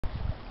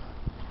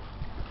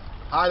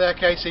Hi there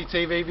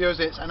KCTV viewers,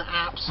 it's an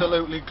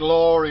absolutely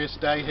glorious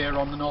day here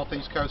on the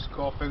northeast coast of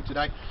Corfu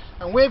today,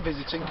 and we're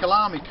visiting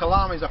Kalami.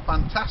 Kalami is a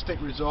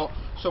fantastic resort,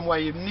 somewhere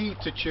you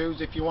need to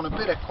choose if you want a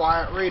bit of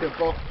quiet, read a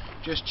book,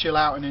 just chill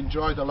out and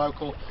enjoy the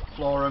local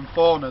flora and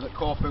fauna that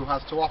Corfu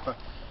has to offer.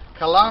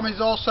 Kalami is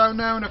also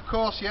known, of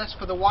course, yes,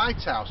 for the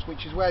White House,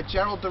 which is where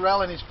Gerald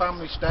Durrell and his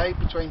family stayed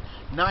between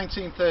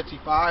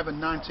 1935 and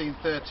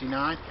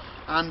 1939,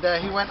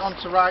 and he went on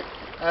to write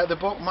the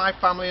book My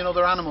Family and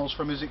Other Animals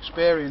from his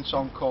experience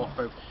on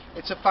Corfu.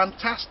 It's a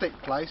fantastic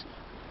place.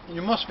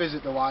 You must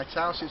visit the White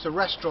House. It's a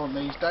restaurant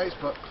these days,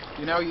 but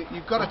you know,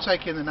 you've got to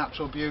take in the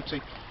natural beauty.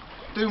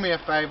 Do me a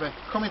favour,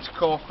 come into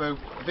Corfu,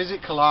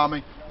 visit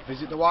Kalami,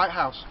 visit the White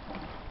House.